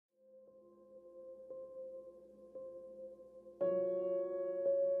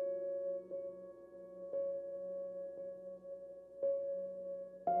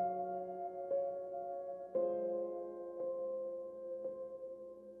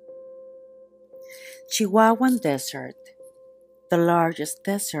Chihuahuan Desert, the largest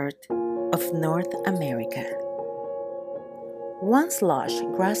desert of North America. Once lush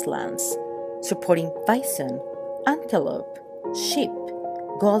grasslands supporting bison, antelope, sheep,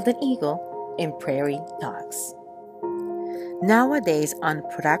 golden eagle, and prairie dogs. Nowadays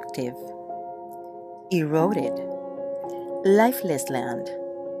unproductive, eroded, lifeless land.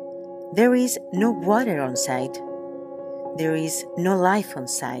 There is no water on site. There is no life on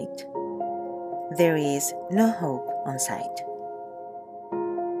site. There is no hope on site.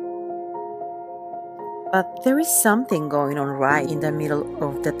 But there is something going on right in the middle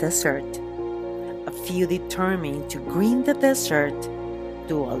of the desert. A few determined to green the desert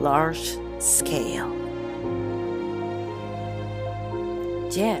to a large scale.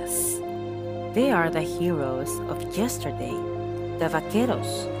 Yes, they are the heroes of yesterday, the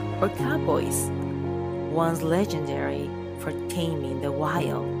vaqueros or cowboys, once legendary for taming the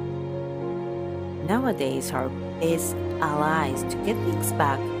wild. Nowadays our best allies to get things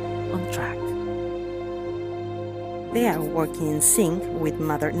back on track. They are working in sync with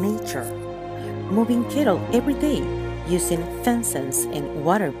Mother Nature, moving cattle every day using fences and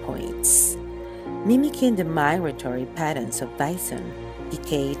water points, mimicking the migratory patterns of bison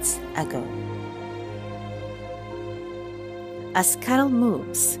decades ago. As cattle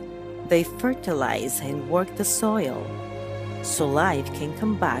moves, they fertilize and work the soil, so life can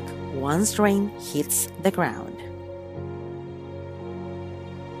come back once rain hits the ground.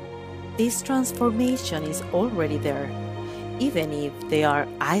 This transformation is already there, even if they are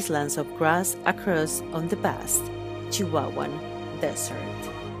islands of grass across on the vast Chihuahuan Desert.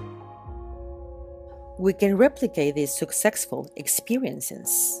 We can replicate these successful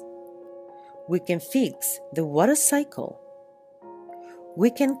experiences. We can fix the water cycle.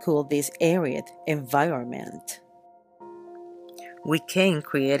 We can cool this arid environment. We can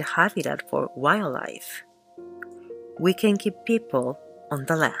create habitat for wildlife. We can keep people on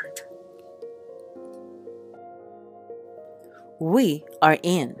the land. We are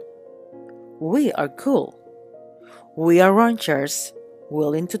in. We are cool. We are ranchers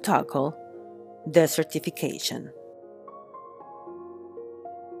willing to tackle desertification.